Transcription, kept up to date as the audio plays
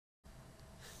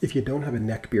if you don't have a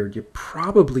neckbeard, you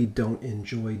probably don't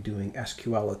enjoy doing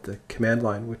SQL at the command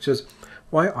line, which is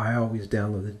why I always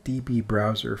download the DB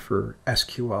browser for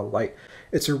SQLite.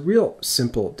 It's a real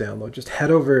simple download. Just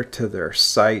head over to their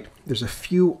site. There's a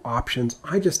few options.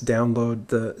 I just download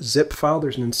the zip file.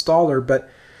 There's an installer, but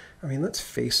I mean, let's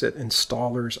face it,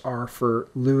 installers are for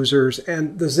losers,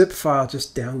 and the zip file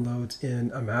just downloads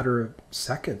in a matter of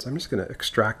seconds. I'm just going to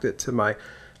extract it to my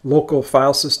local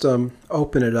file system,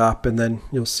 open it up, and then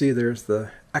you'll see there's the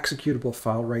executable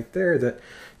file right there that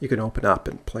you can open up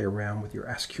and play around with your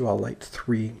SQLite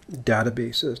 3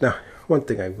 databases. Now, one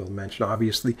thing I will mention,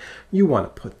 obviously, you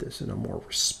want to put this in a more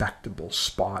respectable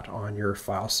spot on your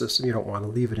file system. You don't want to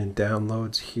leave it in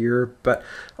downloads here, but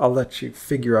I'll let you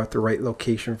figure out the right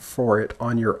location for it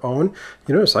on your own.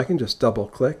 You notice I can just double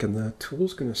click and the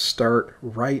tool's going to start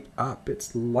right up.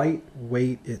 It's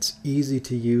lightweight, it's easy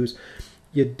to use.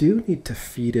 You do need to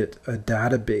feed it a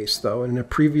database though. In a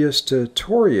previous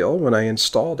tutorial, when I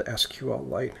installed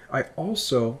SQLite, I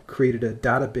also created a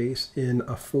database in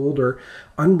a folder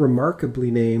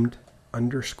unremarkably named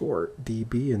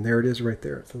 _db, and there it is right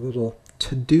there. It's a little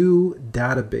to-do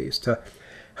database to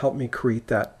help me create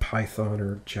that Python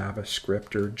or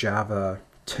JavaScript or Java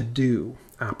to-do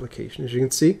application. As you can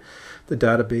see, the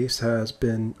database has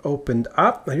been opened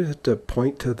up. I just have to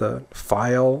point to the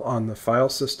file on the file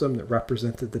system that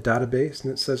represented the database,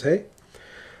 and it says, hey,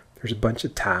 there's a bunch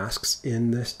of tasks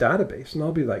in this database. And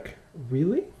I'll be like,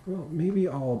 really? Well, maybe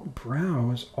I'll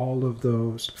browse all of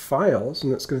those files,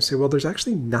 and it's going to say, well, there's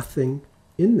actually nothing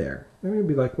in there. I'm going to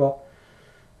be like, well,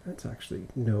 that's actually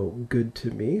no good to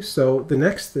me. So the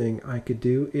next thing I could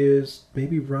do is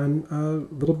maybe run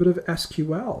a little bit of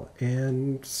SQL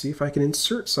and see if I can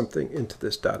insert something into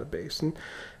this database. And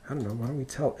I don't know, why don't we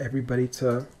tell everybody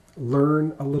to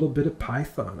learn a little bit of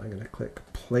Python? I'm going to click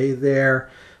play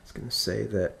there. It's going to say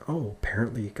that, oh,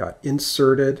 apparently it got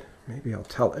inserted. Maybe I'll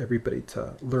tell everybody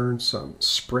to learn some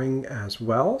Spring as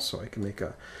well. So I can make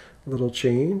a little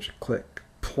change, click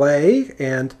play,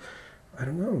 and I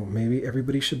don't know, maybe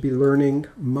everybody should be learning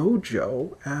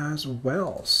Mojo as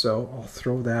well. So I'll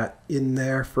throw that in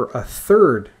there for a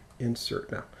third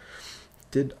insert. Now,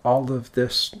 did all of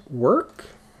this work?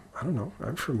 I don't know.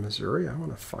 I'm from Missouri. I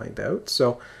want to find out.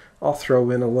 So I'll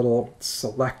throw in a little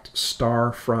select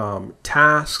star from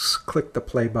tasks, click the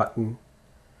play button,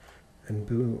 and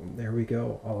boom, there we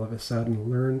go. All of a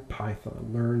sudden, learn Python,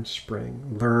 learn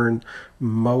Spring, learn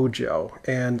Mojo.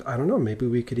 And I don't know, maybe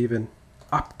we could even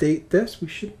update this. We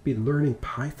shouldn't be learning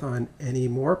Python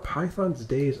anymore. Python's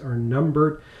days are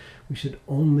numbered. We should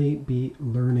only be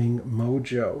learning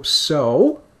Mojo.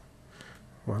 So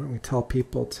why don't we tell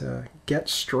people to get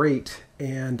straight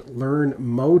and learn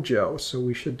Mojo? So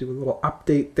we should do a little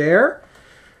update there.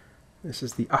 This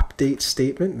is the update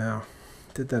statement. Now,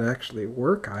 did that actually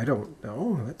work? I don't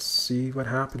know. Let's see what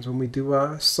happens when we do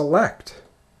a select.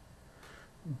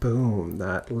 Boom,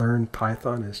 that learn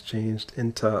Python has changed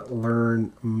into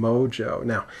learn Mojo.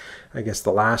 Now, I guess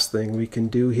the last thing we can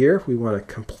do here, if we want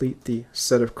to complete the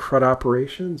set of CRUD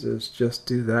operations, is just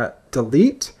do that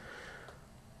delete.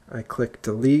 I click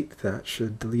delete. That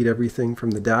should delete everything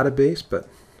from the database, but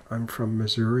I'm from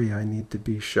Missouri. I need to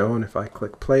be shown. If I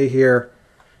click play here,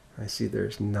 I see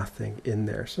there's nothing in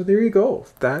there. So there you go.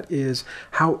 That is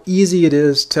how easy it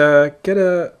is to get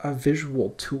a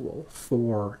visual tool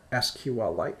for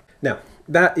SQLite. Now,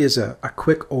 that is a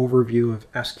quick overview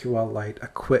of SQLite, a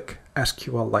quick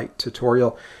SQLite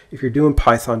tutorial. If you're doing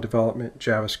Python development,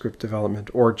 JavaScript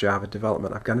development, or Java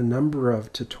development, I've got a number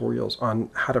of tutorials on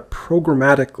how to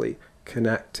programmatically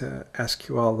connect to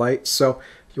SQLite. So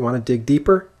if you want to dig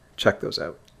deeper, check those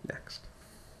out next.